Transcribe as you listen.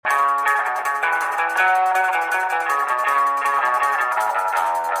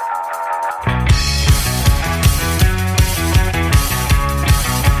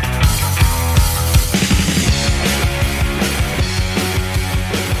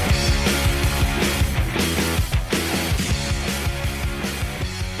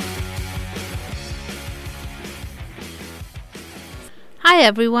Hi,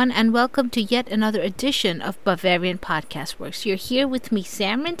 everyone, and welcome to yet another edition of Bavarian Podcast Works. You're here with me,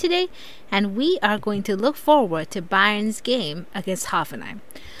 Samrin, today, and we are going to look forward to Bayern's game against Hoffenheim.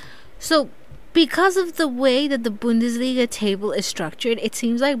 So, because of the way that the Bundesliga table is structured, it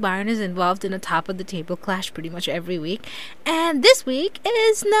seems like Bayern is involved in a top-of-the-table clash pretty much every week. And this week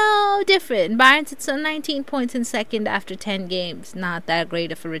is no different. Bayern sits on 19 points in second after 10 games. Not that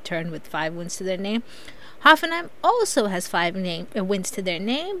great of a return with 5 wins to their name. Hoffenheim also has 5 wins to their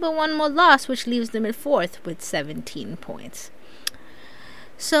name, but one more loss, which leaves them in 4th with 17 points.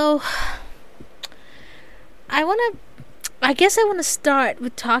 So, I guess I want to start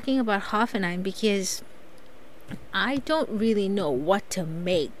with talking about Hoffenheim because I don't really know what to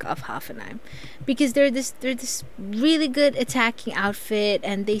make of Hoffenheim, because they're this really good attacking outfit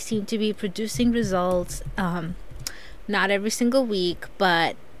and they seem to be producing results. Not every single week,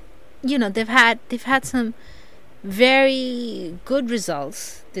 but you know, they've had some very good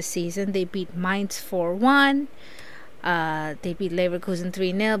results this season. They beat Mainz 4-1. They beat Leverkusen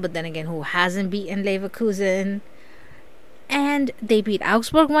 3-0, but then again, who hasn't beaten Leverkusen? And they beat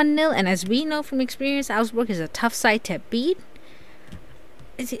Augsburg 1-0, and as we know from experience, Augsburg is a tough side to beat.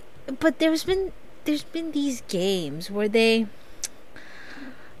 But there's been these games where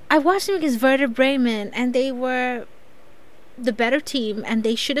I watched them against Werder Bremen, and they were the better team, and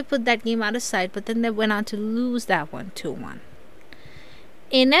they should have put that game out of sight, but then they went on to lose that one 2-1.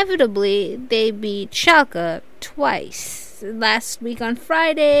 Inevitably, they beat Schalke twice, last week on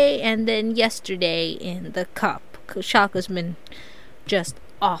Friday and then yesterday in the Cup. Schalke's been just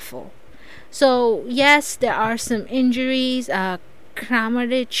awful. So yes, there are some injuries.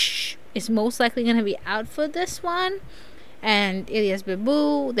 Kramaric is most likely going to be out for this one, and Ilyas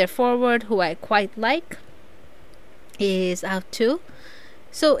Bebu, their forward, who I quite like, is out too.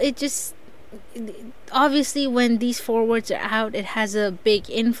 So it just, obviously when these forwards are out, it has a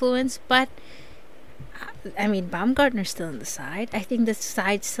big influence. But I mean, Baumgartner's still on the side. I think the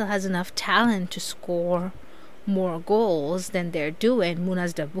side still has enough talent to score more goals than they're doing.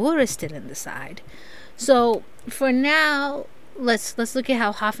 Munas Dabur is still in the side. So for now, let's look at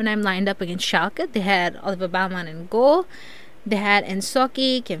how Hoffenheim lined up against Schalke. They had Oliver Baumann in goal. They had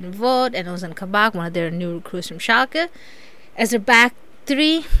Ensoki, Kevin Vogt, and Ozan Kabak, one of their new recruits from Schalke. As their back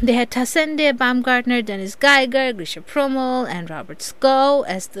three, they had Tassende, Baumgartner, Dennis Geiger, Grisha Promel, and Robert Sko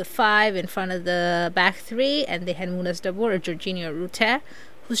as the 5 in front of the back three. And they had Munas Dabur or Jorginho Ruter,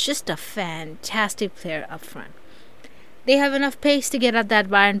 who's just a fantastic player up front. They have enough pace to get at that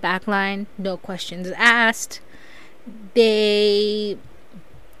Bayern backline, no questions asked.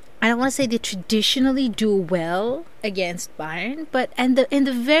 I don't want to say they traditionally do well against Bayern, but in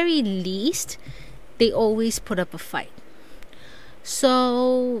the very least, they always put up a fight.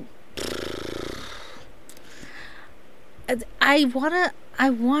 So I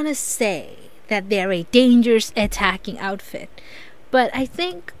wanna say that they're a dangerous attacking outfit, but I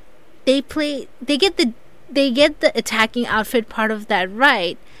think they get the attacking outfit part of that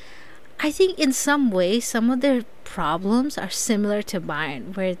right. I think in some ways, some of their problems are similar to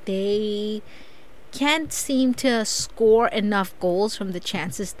Bayern, where they can't seem to score enough goals from the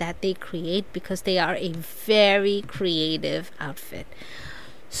chances that they create because they are a very creative outfit.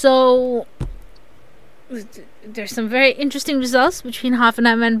 So there's some very interesting results between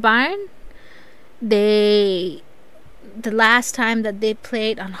Hoffenheim and Bayern. The last time that they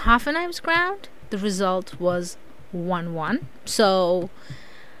played on Hoffenheim's ground, the result was 1-1. So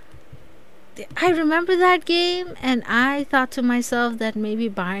I remember that game, and I thought to myself that maybe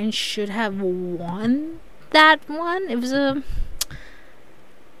Bayern should have won that one. It was an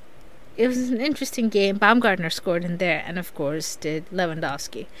interesting game. Baumgartner scored in there, and of course did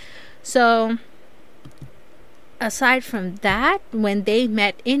Lewandowski. So aside from that, when they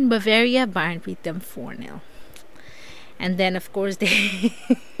met in Bavaria, Bayern beat them 4-0. And then, of course,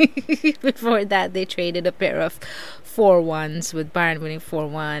 before that, they traded a pair of 4-1s, with Bayern winning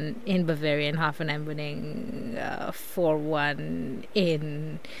 4-1 in Bavaria and Hoffenheim winning 4-1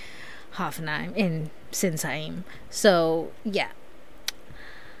 in Hoffenheim, in Sinsheim. So, yeah.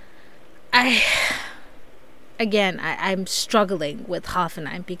 I'm struggling with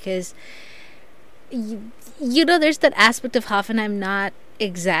Hoffenheim because, you know, there's that aspect of Hoffenheim not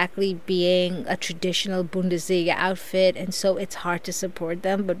exactly being a traditional Bundesliga outfit, and so it's hard to support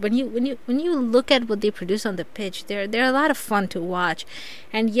them. But when you look at what they produce on the pitch, they're a lot of fun to watch.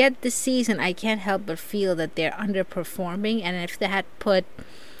 And yet this season, I can't help but feel that they're underperforming. And if they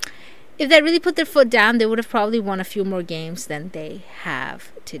really put their foot down, they would have probably won a few more games than they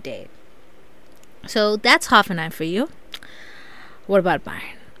have today. So that's Hoffenheim for you. What about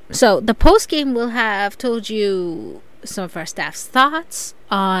Bayern? So the post game will have told you some of our staff's thoughts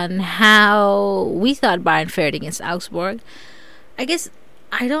on how we thought Bayern fared against Augsburg. I guess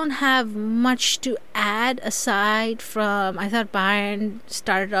I don't have much to add aside from I thought Bayern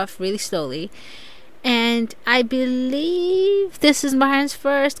started off really slowly. And I believe this is Bayern's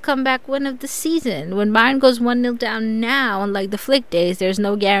first comeback win of the season. When Bayern goes 1-0 down now, unlike the Flick days, there's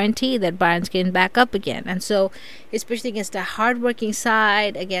no guarantee that Bayern's getting back up again. And so, especially against a hard-working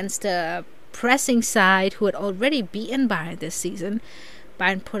side, against a pressing side who had already beaten Bayern this season,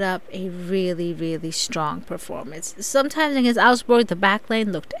 Bayern put up a really, really strong performance. Sometimes against Augsburg, the back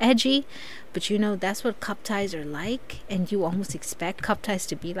line looked edgy, but that's what cup ties are like, and you almost expect cup ties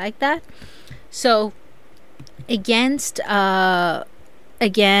to be like that. So against Augsburg,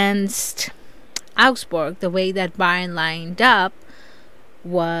 the way that Bayern lined up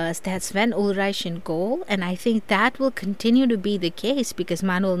was that Sven Ulreich in goal, and I think that will continue to be the case because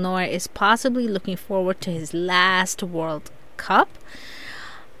Manuel Neuer is possibly looking forward to his last World Cup.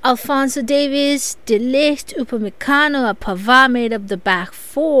 Alphonso Davies, De Ligt, Upamecano, and Pavard made up the back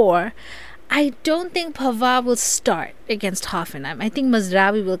four. I don't think Pavard will start against Hoffenheim. I think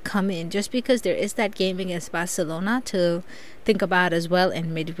Mazraoui will come in just because there is that game against Barcelona to think about as well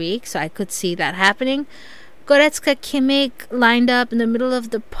in midweek. So I could see that happening. Goretzka, Kimmich lined up in the middle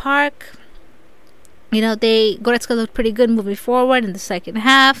of the park. Goretzka looked pretty good moving forward in the second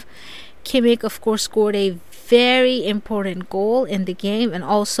half. Kimmich, of course, scored a very important goal in the game and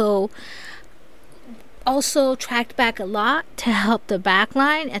also tracked back a lot to help the back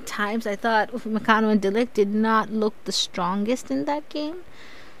line. At times, I thought Upamecano and De Ligt did not look the strongest in that game.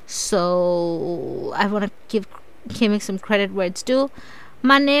 So, I want to give Kimmich some credit where it's due.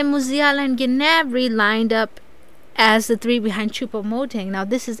 Mane, Musiala, and Gnabry lined up as the three behind Choupo-Moting. Now,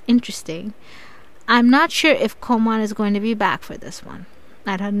 this is interesting. I'm not sure if Coman is going to be back for this one.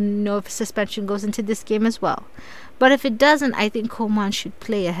 I don't know if suspension goes into this game as well. But if it doesn't, I think Coman should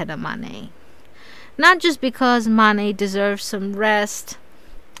play ahead of Mane. Not just because Mane deserves some rest,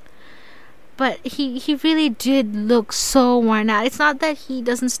 but he really did look so worn out. It's not that he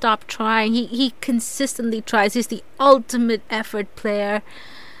doesn't stop trying. He consistently tries. He's the ultimate effort player.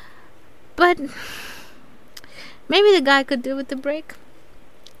 But maybe the guy could do with the break.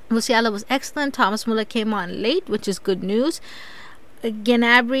 Musiala was excellent. Thomas Muller came on late, which is good news.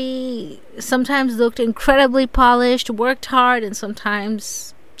 Gnabry sometimes looked incredibly polished, worked hard, and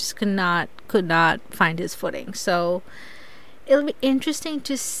sometimes just could not find his footing. So it'll be interesting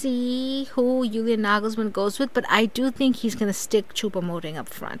to see who Julian Nagelsmann goes with, but I do think he's going to stick Choupo-Moting up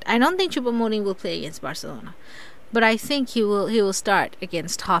front. I don't think Choupo-Moting will play against Barcelona, but I think he will start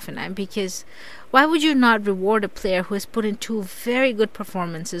against Hoffenheim, because why would you not reward a player who has put in two very good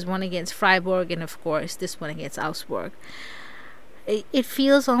performances, one against Freiburg and of course this one against Augsburg? It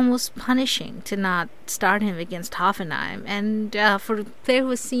feels almost punishing to not start him against Hoffenheim. And for a player who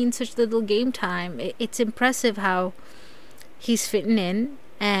has seen such little game time, it's impressive how he's fitting in.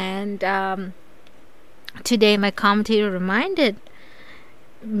 And today my commentator reminded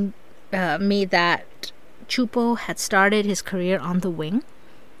me that Choupo had started his career on the wing.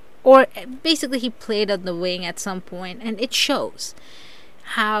 Or basically he played on the wing at some point, and it shows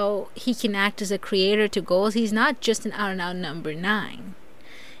how he can act as a creator to goals. He's not just an out-and-out number 9.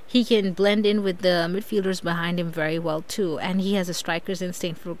 He can blend in with the midfielders behind him very well too, and he has a striker's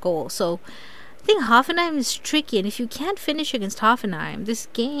instinct for goal. So I think Hoffenheim is tricky, and if you can't finish against Hoffenheim, this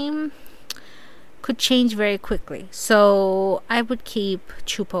game could change very quickly. So I would keep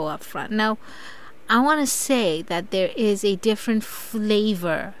Choupo up front. Now, I want to say that there is a different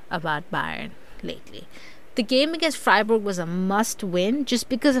flavor about Bayern lately. The game against Freiburg was a must-win just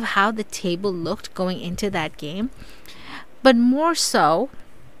because of how the table looked going into that game. But more so,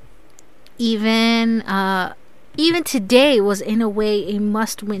 even today was in a way a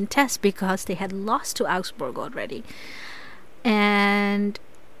must-win test because they had lost to Augsburg already. And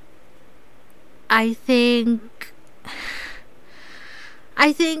I think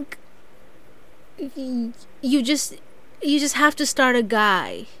you just have to start a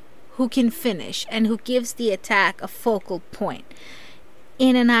guy who can finish and who gives the attack a focal point.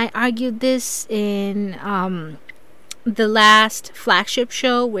 And I argued this in the last flagship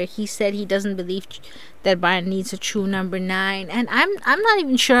show where he said he doesn't believe that Bayern needs a true number 9. And I'm not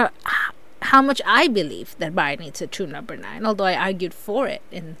even sure how much I believe that Bayern needs a true number 9, although I argued for it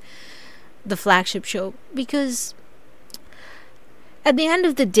in the flagship show, because at the end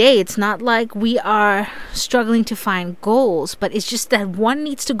of the day, it's not like we are struggling to find goals, but it's just that one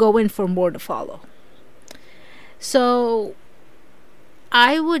needs to go in for more to follow. So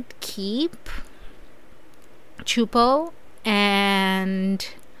I would keep Choupo, and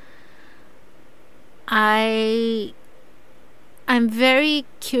I I'm very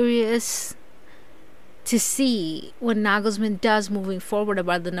curious to see what Nagelsmann does moving forward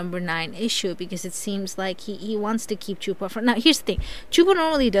about the number 9 issue, because it seems like he wants to keep Chupa for now. Here's the thing, Chupa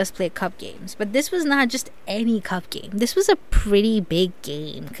normally does play cup games, but this was not just any cup game. This was a pretty big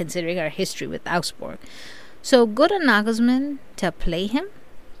game considering our history with Augsburg. So good on Nagelsmann to play him,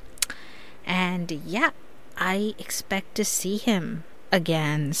 and yeah, I expect to see him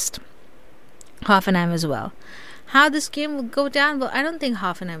against Hoffenheim as well. How this game will go down, well, I don't think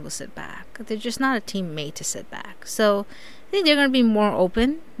Hoffenheim will sit back. They're just not a team made to sit back. So I think they're going to be more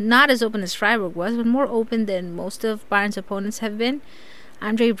open. Not as open as Freiburg was, but more open than most of Bayern's opponents have been.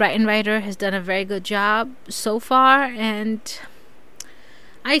 Andre Breitenreiter has done a very good job so far, and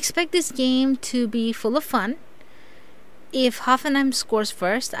I expect this game to be full of fun. If Hoffenheim scores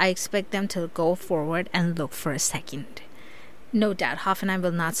first, I expect them to go forward and look for a second. No doubt, Hoffenheim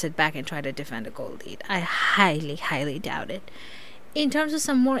will not sit back and try to defend a goal lead. I highly, highly doubt it. In terms of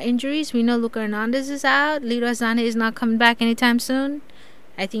some more injuries, we know Luca Hernandez is out. Leroy Sané is not coming back anytime soon.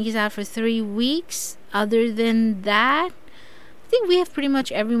 I think he's out for 3 weeks. Other than that, I think we have pretty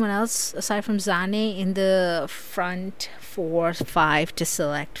much everyone else, aside from Sané, in the front 4-5 to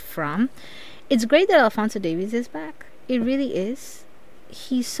select from. It's great that Alphonso Davies is back. It really is.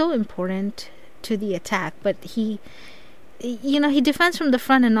 He's so important to the attack, but he defends from the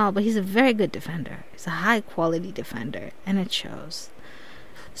front and all, but he's a very good defender. He's a high quality defender, and it shows.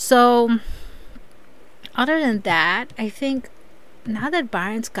 So, other than that, I think now that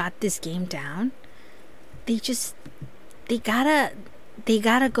Bayern's got this game down, they gotta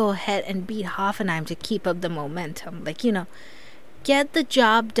go ahead and beat Hoffenheim to keep up the momentum. Get the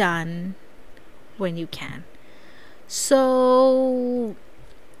job done when you can. So,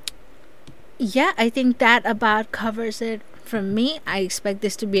 yeah, I think that about covers it from me. I expect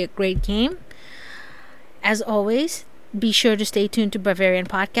this to be a great game. As always, be sure to stay tuned to Bavarian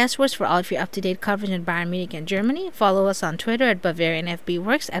Podcast Works for all of your up-to-date coverage in Bayern Munich and Germany. Follow us on Twitter at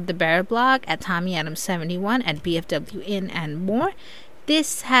BavarianFBWorks, at the Barrett Blog, at TommyAdams71, at BFWin, and more.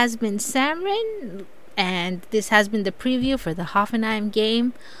 This has been Samrin, and this has been the preview for the Hoffenheim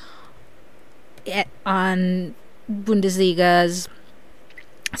game on Bundesliga's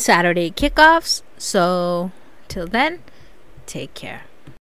Saturday kickoffs. So, till then, take care.